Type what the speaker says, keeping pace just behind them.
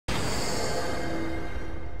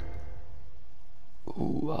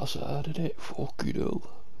outside of it. Fucking hell.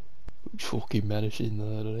 It's fucking menacing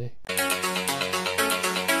there today.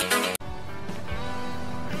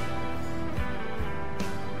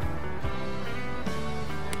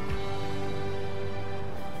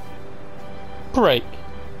 Break.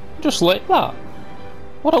 Just like that.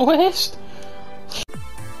 What a waste.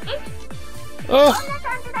 Oh.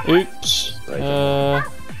 Oops.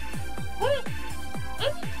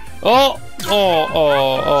 Oh,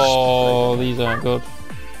 these aren't good.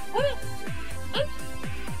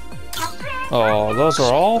 Oh, those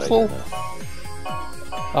are awful.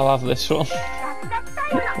 I'll have this one.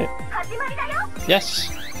 Yes.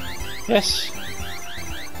 Yes.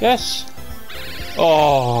 Yes.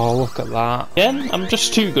 Oh, look at that. Again, I'm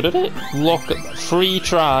just too good at it. Look at that. 3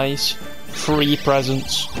 tries, 3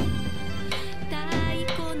 presents.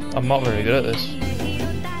 I'm not very good at this.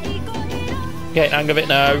 Getting the hang of it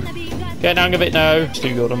now. Getting the hang of it now. It's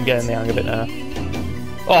too good, I'm getting the hang of it now.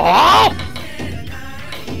 Oh!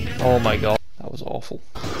 Oh my god. That was awful.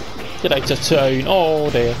 Get out of town. Oh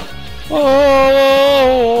dear. Oh!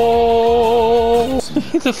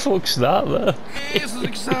 Who the fuck's that there?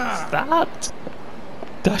 Who's that?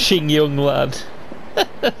 Dashing young lad. You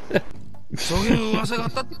think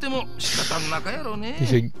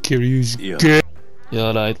Kiryu's good? You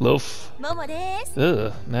alright, love?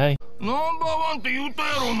 Ugh, nay.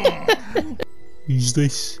 Who's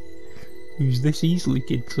this? Who's this easily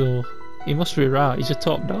kid? So he must be right. He's a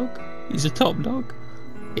top dog. He's a top dog.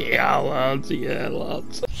 Yeah, lads. Yeah,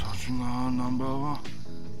 lads.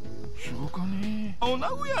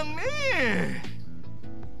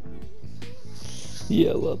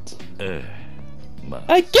 Yeah, lads.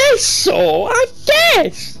 I guess so. I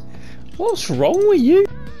guess. What's wrong with you?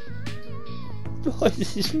 What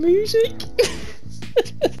is this music?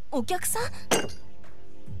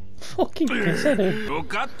 Fucking piss at him.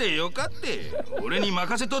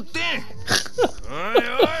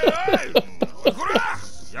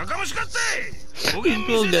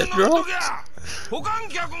 People get dropped.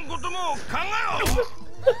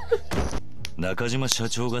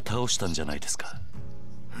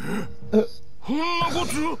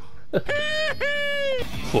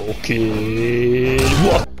 Fucking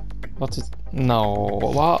what? What is no?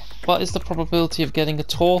 What is the probability of getting a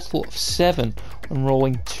total of 7 and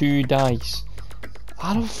rolling 2 dice?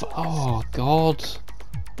 I don't. Oh god.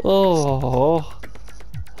 Oh.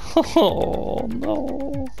 Oh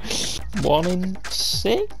no. 1 in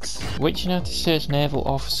 6? Which United States naval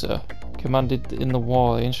officer commanded in the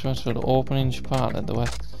war the instruments for the opening Japan at the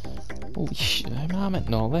West? Holy shit, I meant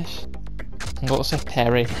to know this. I'm going to say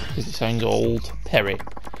Perry, because it sounds old. Perry.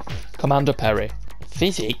 Commander Perry.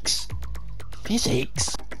 Physics?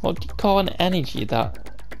 Physics? What do you call an energy that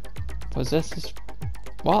possesses...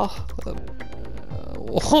 What?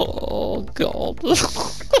 Oh god.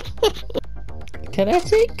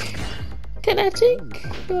 Kinetic? Kinetic?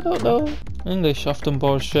 I don't know. English often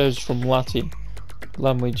borrows shares from Latin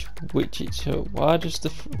language, which it's... Why does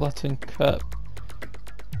the Latin curve...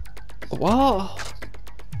 What?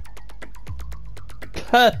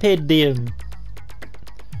 Carpe diem.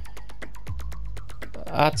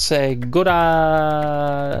 I'd say good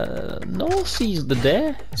no, seize the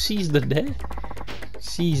day. Seize the day.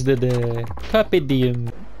 Seize the day. Carpe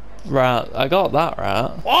diem. Right, I got that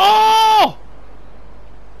right. Oh!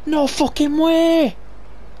 No fucking way!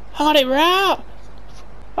 I got it right!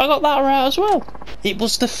 I got that right as well. It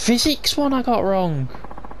was the physics one I got wrong.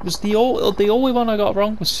 It was the only one I got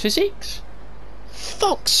wrong was physics.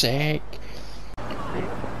 Fuck's sake.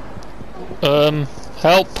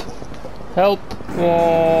 Help. Help.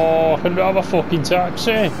 Oh, can I have a fucking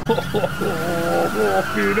taxi? Oh,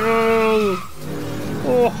 fucking hell.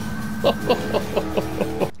 Oh.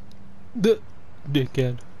 The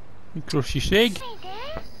dickhead. You crush your sig.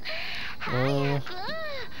 Oh.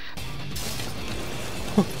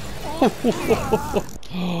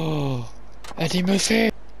 Eddie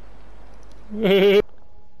Murphy.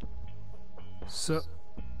 Sa,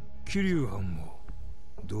 Kiryu-han mo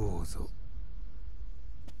douzo.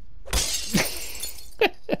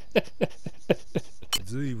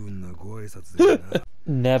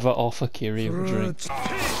 Never offer Kiryu a drink.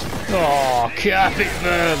 Oh, cap it,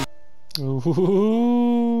 man!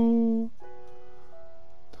 Ooh.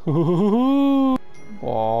 Ooh.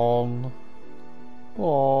 One.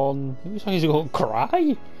 Who looks like he's going to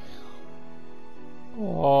cry?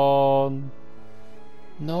 One.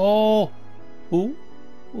 No. Ooh.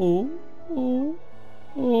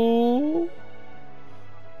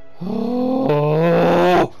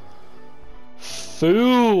 Oh.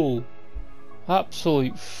 Fool.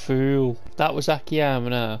 Absolute fool. That was Akiyama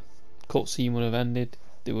now. Cutscene would have ended.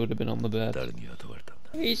 They would have been on the bed.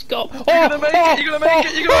 He's got. You're gonna make it! You're gonna make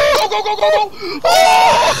it! You're gonna go, go, go, go, go!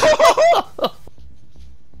 Oh!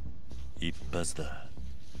 一発だ。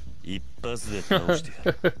一発で倒して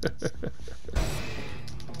やる。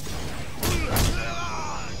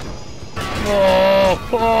Oh,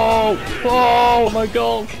 oh, oh my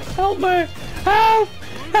god! Help me! Help!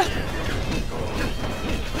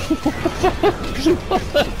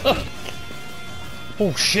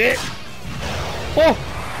 Oh shit! Oh!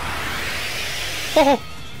 Oh!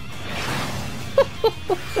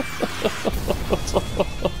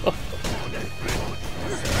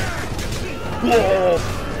 Whoa!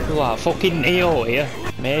 Look at that fucking Neo here.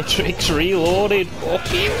 Matrix reloaded.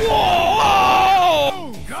 Fucking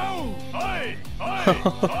whoa! Go! Hey!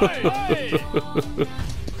 Hey!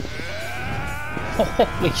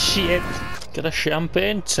 Holy shit! Got a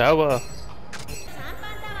champagne tower.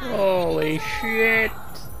 Holy shit!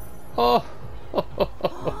 Oh!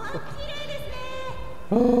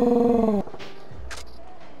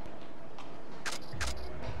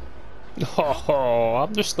 Oh,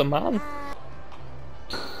 I'm just the man.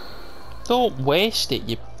 Don't waste it,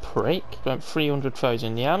 you prick. About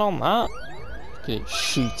 300,000 yen on that. Look at it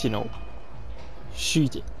shooting up.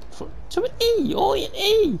 Shoot it. To an E! Only an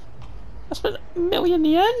E! I spent 1 million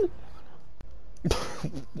yen!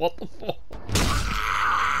 What the fuck?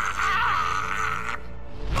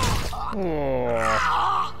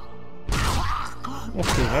 Oh.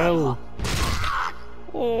 Fucking hell.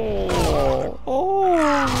 Oh. Oh.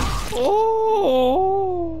 Oh.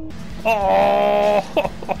 Oh.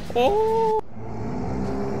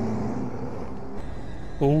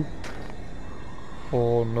 Oh.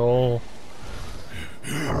 Oh no.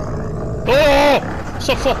 Oh! It's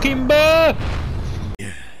a fucking bear!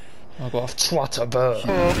 I got a twatter bird.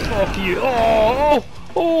 Oh, fuck you. Oh,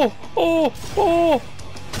 oh, oh, oh,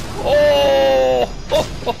 oh.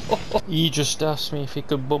 He just asked me if he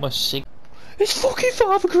could bum a cig. It's fucking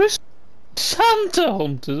Father Christmas. Santa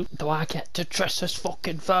Hunters. Do I get to dress as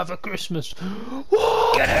fucking Father Christmas?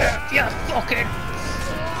 What? Get out, you fucking.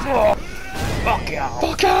 Oh. Fuck off.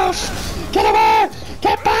 Fuck off. Get away.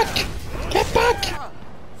 Get back. Get back.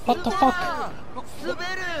 What the fuck?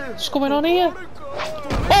 What's going on here?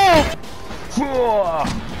 Oh!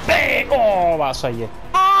 Oh, that's how you.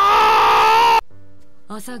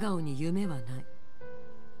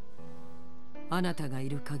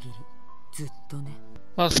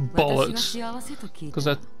 That's bollocks. Because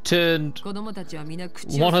I turned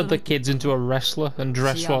one of the kids into a wrestler and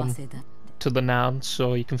dressed one to the nan,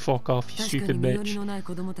 so you can fuck off, you stupid bitch.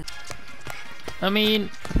 I mean,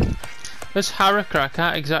 as Haruka, I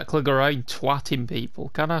can't exactly go around twatting people,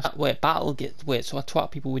 can I? Wait, wait, so I twat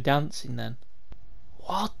people with dancing then?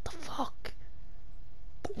 What the fuck?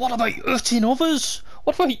 But what about hurting others?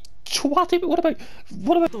 What about twatting? What about?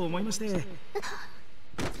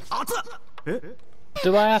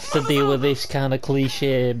 Do I have to deal with this kind of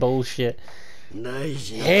cliche bullshit?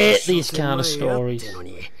 Hate these kind of stories.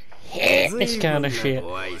 Hate this kind of shit.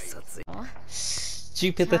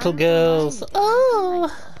 Stupid little girls. Oh!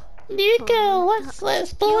 New girl,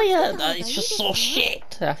 let's bully her. It's just so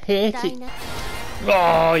shit. I hate it.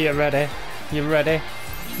 Oh, you ready? You ready?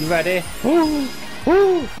 You ready? Ooh,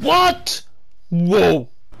 ooh. What? Whoa!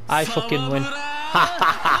 I fucking win.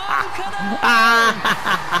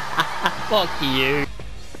 Fuck you.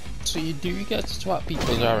 So you do get to twat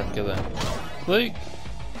people's Erica then? Look,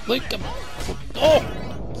 look. Oh!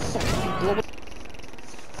 Fucking blow it.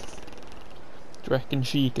 Do you reckon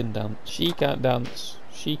she can dance? She can't dance.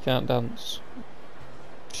 She can't dance.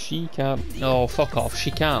 She can't. Oh, fuck off.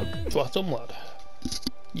 She can't. Twat him, lad.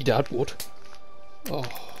 Your dad would. Oh.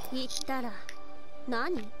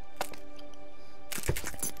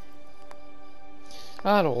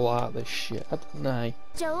 I don't like this shit. I don't know.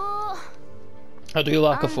 I do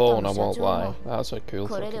like a phone, I won't lie. That's a cool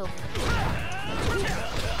fucking.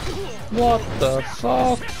 What the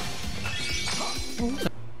fuck?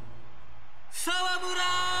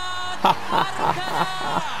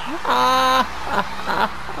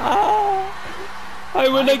 I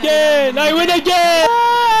win again! I win again!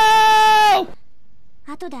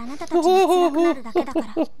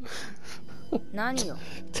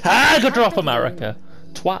 Tag or drop America.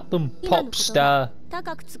 Twat them, pop star.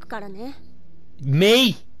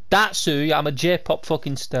 Me! That's who, I'm a J-pop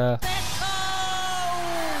fucking star.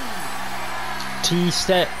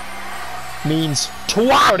 T-step means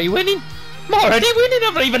twat. Already winning? I'm already winning,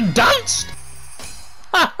 I've not even danced!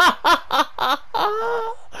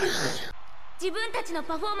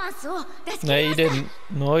 No, you didn't.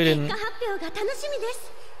 No, you didn't.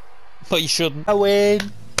 But you shouldn't. I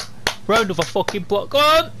win. Round of a fucking block. Go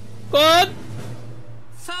on! Go on!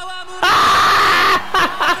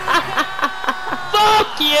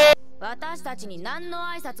 Fuck you! 私たちに何の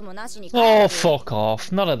挨拶もなしに Oh, fuck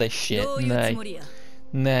off. None of this shit. Nay.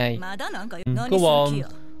 Nay. Go on.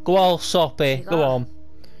 Go all soppy. Go on.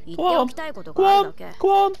 Go on. Go on. Go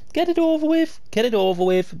on. Get it over with. Get it over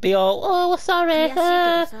with. Be all, oh, we're sorry.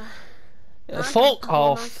 Fuck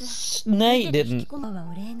off. Nay, it didn't. 今日は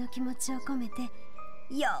お礼の気持ちを込めて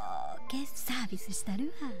よーけサービスした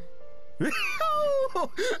るわ。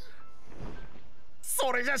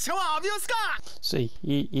それじゃシャワー浴びますか。 See,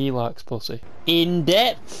 he likes pussy. In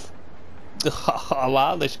depth. I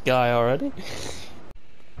like this guy already.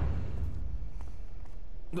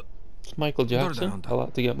 It's Michael Jackson. I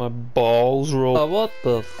like to get my balls rolled. Oh, what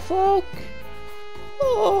the fuck?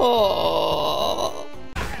 Oh,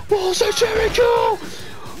 balls of Jericho!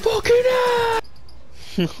 Fucking hell!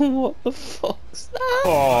 What the fuck's that?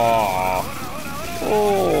 Oh,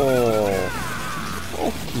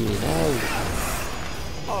 fucking hell!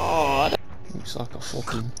 Oh, that looks like a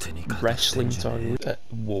fucking wrestling toilet.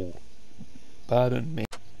 Whoa, pardon me.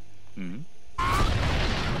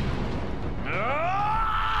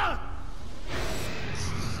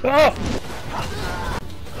 Oh!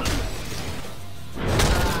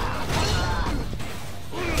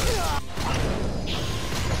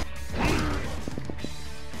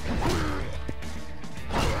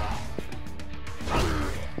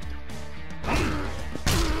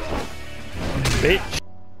 Bitch!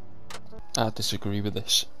 I disagree with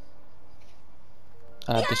this.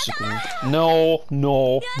 I disagree. No,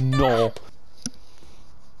 no, no.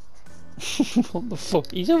 What the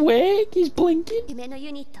fuck? He's awake, he's blinking. I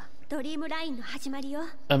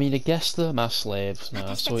mean, I guess they're my slaves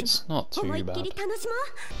now, so it's not too bad.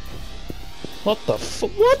 What the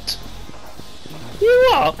fuck? What?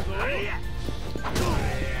 You are?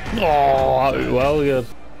 Oh, well good.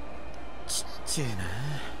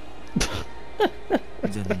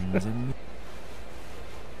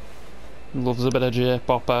 Loves a bit of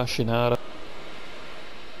J-pop Shinara.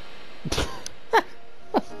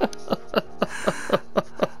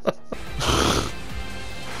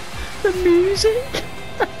 The music.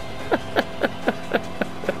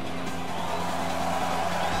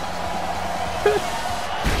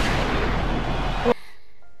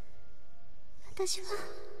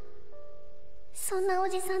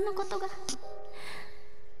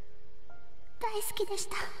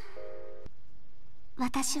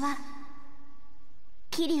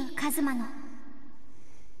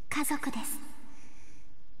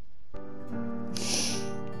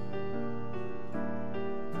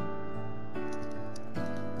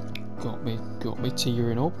 Got me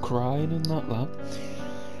tearing up, crying and that lad.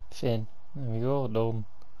 Finn, there we go, done.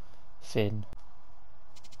 Finn.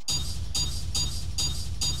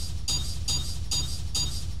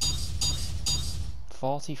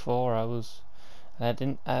 "44 hours.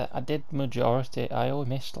 And I did majority. I only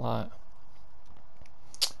missed like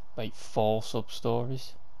 4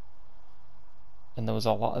 sub-stories. And there was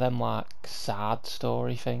a lot of them like sad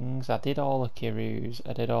story things. I did all of Kiru's,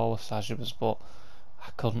 I did all of Sajima's, but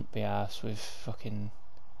I couldn't be arsed with fucking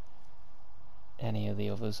any of the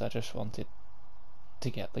others. I just wanted to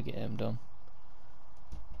get the game done.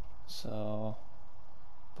 So,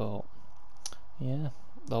 but yeah,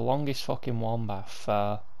 the longest fucking one by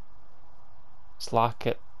far. It's like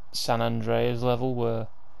at San Andreas level where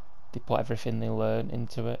they put everything they learned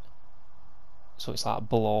into it, so it's like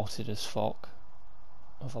bloated as fuck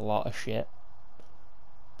with a lot of shit.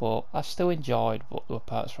 But I still enjoyed, but there were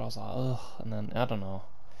parts where I was like, ugh, and then I don't know.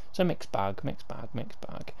 It's a mixed bag. But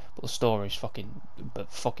the story's fucking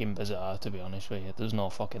bizarre, to be honest with you. There's no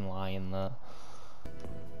fucking lie in there.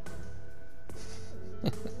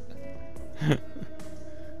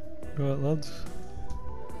 Right, lads.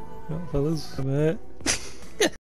 Right, fellas. Come here.